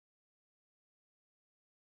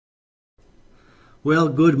Well,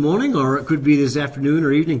 good morning, or it could be this afternoon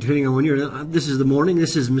or evening, depending on when you're. This is the morning.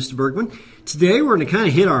 This is Mr. Bergmann. Today, we're going to kind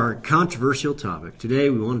of hit our controversial topic.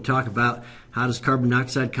 Today, we want to talk about how does carbon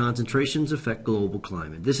dioxide concentrations affect global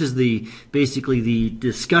climate. This is basically the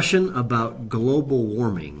discussion about global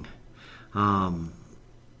warming.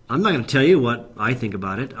 I'm not going to tell you what I think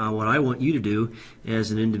about it. What I want you to do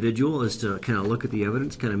as an individual is to kind of look at the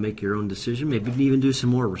evidence, kind of make your own decision, maybe even do some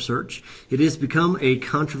more research. It has become a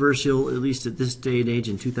controversial, at least at this day and age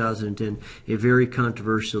in 2010, a very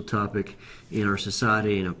controversial topic in our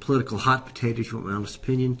society and a political hot potato, if you want my honest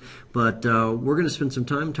opinion. But we're going to spend some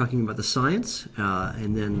time talking about the science,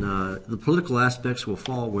 and then the political aspects will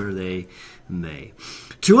fall where they may.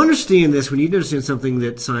 To understand this, we need to understand something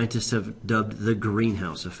that scientists have dubbed the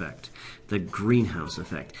greenhouse effect. The greenhouse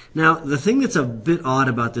effect. Now, the thing that's a bit odd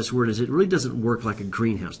about this word is it really doesn't work like a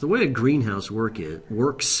greenhouse. The way a greenhouse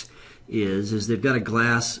works is they've got a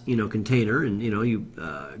glass, container, and you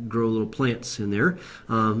grow little plants in there.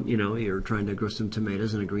 You're trying to grow some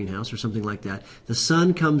tomatoes in a greenhouse or something like that. The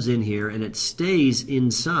sun comes in here and it stays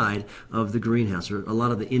inside of the greenhouse, or a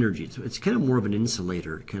lot of the energy. It's kind of more of an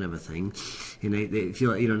insulator kind of a thing, and they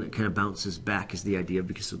feel it kind of bounces back is the idea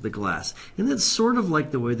because of the glass. And that's sort of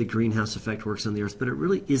like the way the greenhouse effect works on the Earth, but it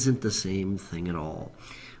really isn't the same thing at all.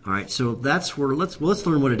 All right, so that's where let's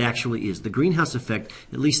learn what it actually is. The greenhouse effect,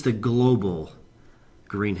 at least the global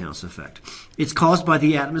greenhouse effect. It's caused by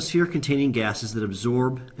the atmosphere containing gases that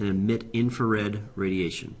absorb and emit infrared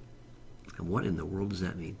radiation. And what in the world does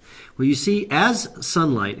that mean? Well, you see, as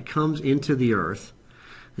sunlight comes into the Earth,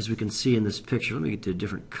 as we can see in this picture, let me get to a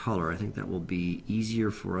different color. I think that will be easier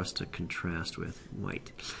for us to contrast with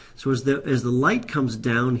white. So as the light comes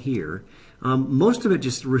down here, most of it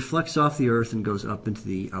just reflects off the Earth and goes up into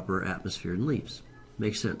the upper atmosphere and leaves.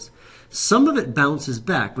 Makes sense. Some of it bounces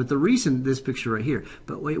back, but the reason, this picture right here,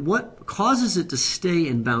 but wait, what causes it to stay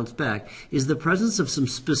and bounce back is the presence of some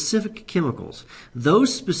specific chemicals.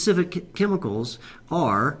 Those specific chemicals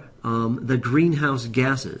are the greenhouse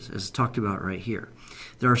gases, as talked about right here.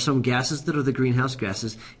 There are some gases that are the greenhouse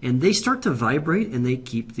gases, and they start to vibrate and they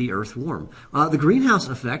keep the Earth warm. The greenhouse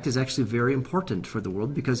effect is actually very important for the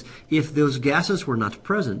world because if those gases were not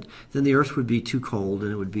present, then the Earth would be too cold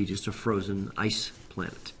and it would be just a frozen ice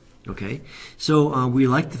planet. Okay? So we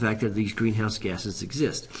like the fact that these greenhouse gases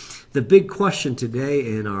exist. The big question today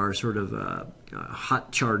in our sort of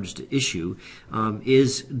hot charged issue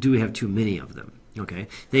is, do we have too many of them? Okay,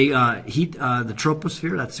 they heat the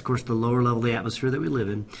troposphere. That's, of course, the lower level of the atmosphere that we live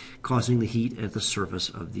in, causing the heat at the surface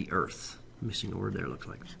of the Earth. Missing a word there, looks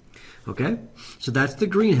like. Okay, so that's the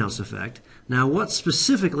greenhouse effect. Now, what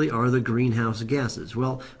specifically are the greenhouse gases?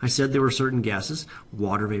 Well, I said there were certain gases.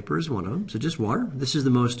 Water vapor is one of them, so just water. This is the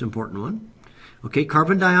most important one. Okay,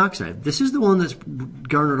 carbon dioxide. This is the one that's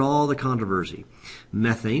garnered all the controversy.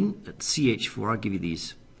 Methane, CH4. I'll give you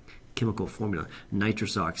these chemical formula.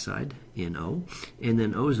 Nitrous oxide, NO, and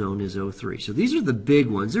then ozone is O3. So these are the big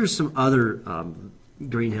ones. There's some other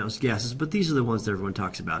greenhouse gases, but these are the ones that everyone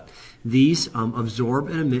talks about. These absorb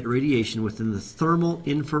and emit radiation within the thermal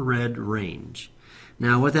infrared range.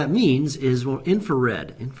 Now, what that means is, well,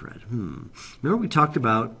 infrared. Remember we talked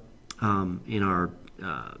about in our,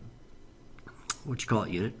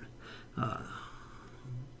 unit?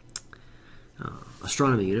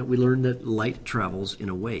 Astronomy unit, we learned that light travels in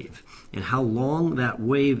a wave. And how long that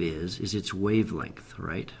wave is its wavelength,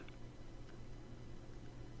 right?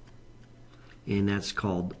 And that's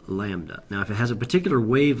called lambda. Now, if it has a particular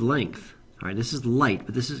wavelength, all right, this is light,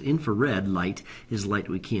 but this is infrared. Light is light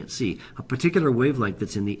we can't see. A particular wavelength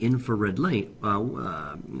that's in the infrared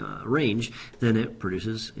range, then it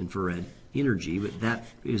produces infrared energy, but that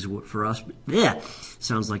is what for us,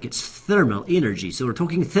 sounds like it's thermal energy. So we're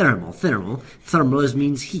talking thermal. Thermal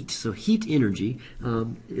means heat. So heat energy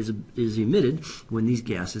is emitted when these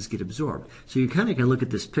gases get absorbed. So you kind of can look at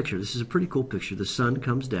this picture. This is a pretty cool picture. The sun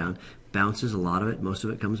comes down, bounces a lot of it, most of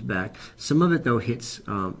it comes back. Some of it, though, hits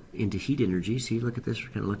into heat energy. See, look at this,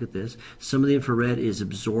 kind of look at this. Some of the infrared is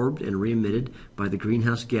absorbed and re-emitted by the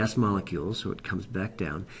greenhouse gas molecules, so it comes back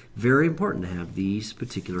down. Very important to have these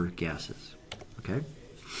particular gases. Okay?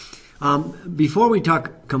 Before we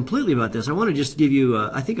talk completely about this, I want to just give you,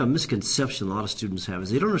 I think, a misconception a lot of students have is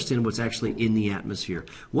they don't understand what's actually in the atmosphere.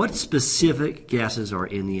 What specific gases are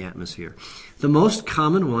in the atmosphere? The most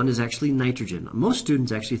common one is actually nitrogen. Most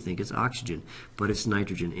students actually think it's oxygen, but it's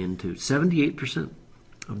nitrogen. Into 78%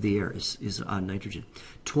 of the air is nitrogen.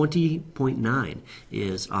 20.9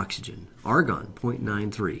 is oxygen. Argon,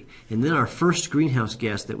 0.93. And then our first greenhouse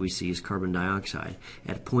gas that we see is carbon dioxide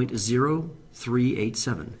at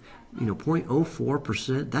 0.0387.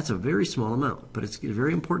 0.04%, that's a very small amount, but it's a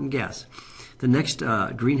very important gas. The next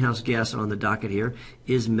greenhouse gas on the docket here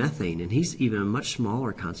is methane, and he's even a much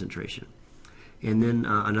smaller concentration. And then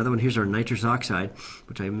another one, here's our nitrous oxide,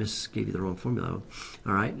 which I gave you the wrong formula.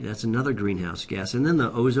 All right, that's another greenhouse gas. And then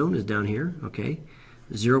the ozone is down here, okay?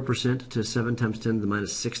 0% to 7 times 10 to the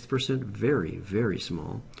minus 6%, very, very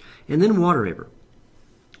small. And then water vapor.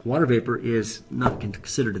 Water vapor is not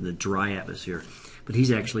considered in the dry atmosphere, but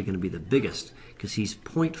he's actually going to be the biggest because he's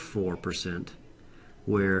 0.4%,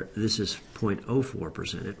 where this is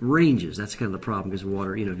 0.04%. It ranges. That's kind of the problem because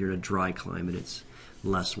water, if you're in a dry climate, it's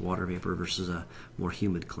less water vapor versus a more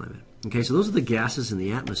humid climate. Okay, so those are the gases in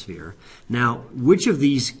the atmosphere. Now, which of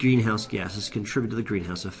these greenhouse gases contribute to the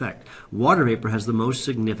greenhouse effect? Water vapor has the most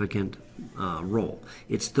significant role.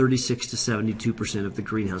 It's 36 to 72% of the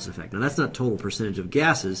greenhouse effect. Now, that's not total percentage of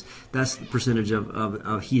gases. That's the percentage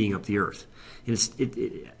of heating up the Earth. And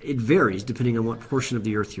it varies depending on what portion of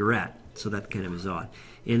the Earth you're at. So that kind of is odd.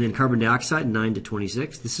 And then carbon dioxide, 9 to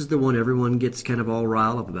 26. This is the one everyone gets kind of all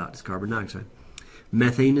riled up about. It's carbon dioxide.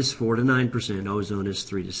 Methane is 4 to 9%. Ozone is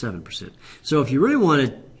 3 to 7%. So if you really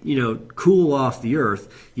want to, cool off the Earth,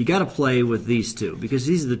 you got to play with these two because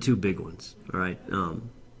these are the two big ones. All right.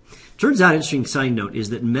 Turns out, interesting side note is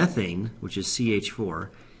that methane, which is CH4,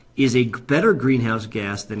 is a better greenhouse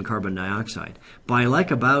gas than carbon dioxide by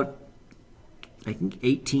about, I think,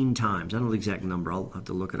 18 times. I don't know the exact number. I'll have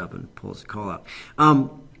to look it up and pull this call out.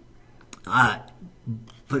 But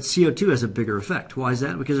CO2 has a bigger effect. Why is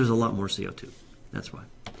that? Because there's a lot more CO2. That's why.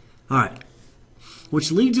 All right.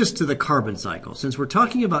 Which leads us to the carbon cycle. Since we're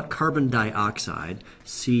talking about carbon dioxide,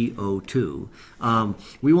 CO2,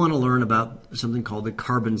 we want to learn about something called the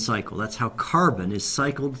carbon cycle. That's how carbon is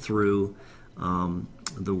cycled through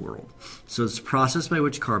the world. So it's a process by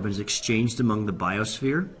which carbon is exchanged among the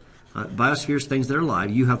biosphere. Biosphere is things that are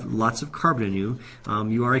alive. You have lots of carbon in you.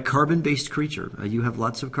 You are a carbon-based creature. You have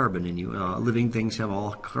lots of carbon in you. Living things have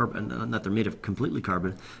all carbon. Not they're made of completely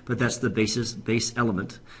carbon, but that's the base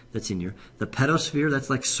element that's in you. The pedosphere, that's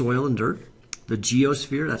like soil and dirt. The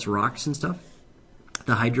geosphere, that's rocks and stuff.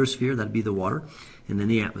 The hydrosphere, that'd be the water. And then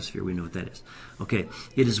the atmosphere, we know what that is. Okay,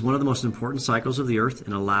 it is one of the most important cycles of the Earth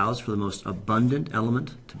and allows for the most abundant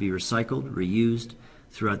element to be recycled, reused,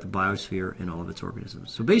 throughout the biosphere and all of its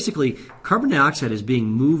organisms. So basically, carbon dioxide is being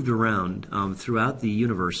moved around throughout the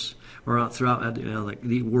universe or throughout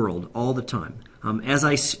the world all the time. As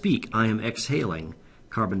I speak, I am exhaling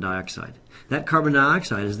carbon dioxide. That carbon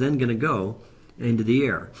dioxide is then going to go into the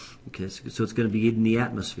air. Okay, so it's going to be in the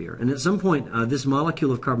atmosphere. And at some point, this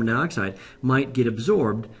molecule of carbon dioxide might get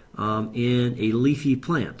absorbed in a leafy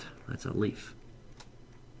plant. That's a leaf.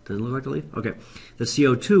 Doesn't look like a leaf? Okay. The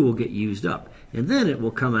CO2 will get used up. And then it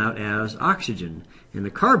will come out as oxygen. And the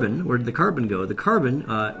carbon, where did the carbon go? The carbon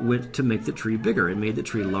went to make the tree bigger. It made the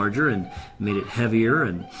tree larger and made it heavier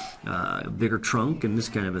and a bigger trunk and this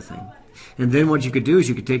kind of a thing. And then what you could do is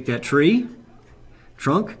you could take that tree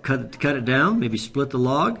trunk, cut it down, maybe split the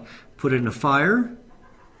log, put it in a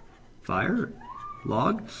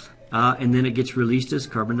log, and then it gets released as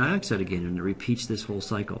carbon dioxide again, and it repeats this whole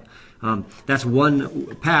cycle. That's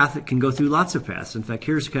one path. It can go through lots of paths. In fact,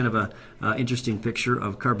 here's kind of a interesting picture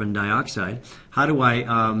of carbon dioxide. How do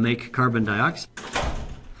I make carbon dioxide?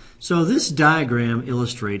 So this diagram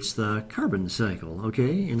illustrates the carbon cycle,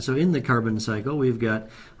 okay? And so in the carbon cycle, we've got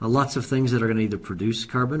lots of things that are going to either produce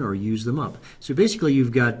carbon or use them up. So basically,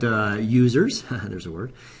 you've got users, there's a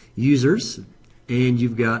word, users, and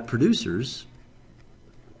you've got producers,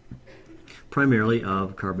 primarily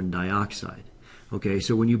of carbon dioxide. Okay,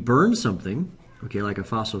 so when you burn something, okay, like a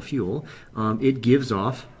fossil fuel, it gives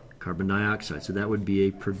off carbon dioxide. So that would be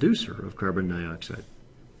a producer of carbon dioxide.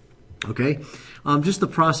 Okay, just the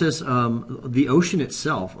process, the ocean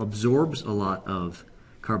itself absorbs a lot of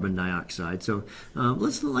carbon dioxide. So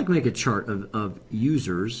let's make a chart of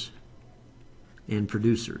users and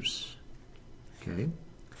producers. Okay,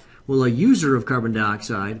 well, a user of carbon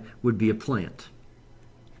dioxide would be a plant.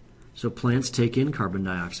 So plants take in carbon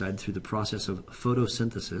dioxide through the process of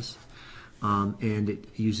photosynthesis, and it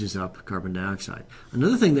uses up carbon dioxide.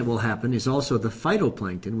 Another thing that will happen is also the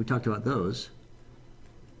phytoplankton. We talked about those.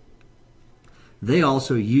 They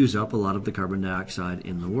also use up a lot of the carbon dioxide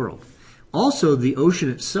in the world. Also, the ocean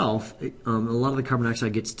itself, a lot of the carbon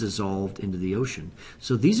dioxide gets dissolved into the ocean.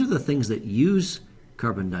 So these are the things that use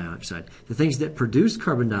carbon dioxide. The things that produce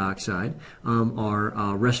carbon dioxide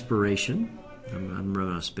are respiration. I'm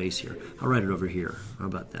running out of space here. I'll write it over here. How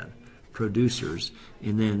about that? Producers.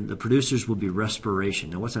 And then the producers will be respiration.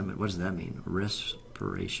 Now, what does that mean?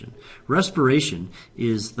 Respiration. Respiration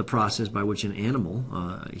is the process by which an animal,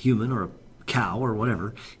 a human or a cow or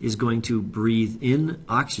whatever, is going to breathe in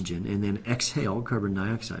oxygen and then exhale carbon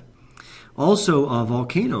dioxide. Also,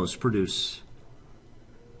 volcanoes produce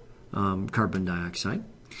carbon dioxide.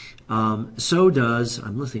 So does,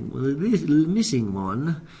 I'm missing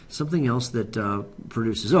one, something else that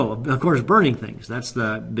produces, of course, burning things. That's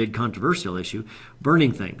the big controversial issue,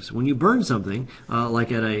 burning things. When you burn something,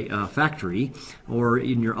 like at a factory or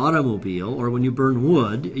in your automobile, or when you burn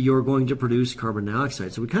wood, you're going to produce carbon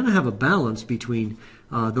dioxide. So we kind of have a balance between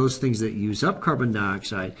those things that use up carbon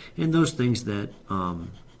dioxide and those things that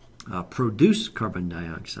produce carbon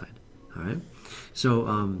dioxide. All right?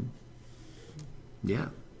 So, yeah.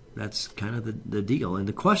 That's kind of the deal. And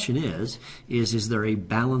the question is there a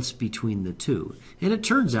balance between the two? And it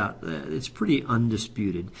turns out it's pretty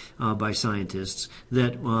undisputed by scientists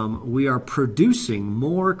that we are producing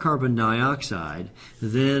more carbon dioxide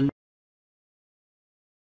than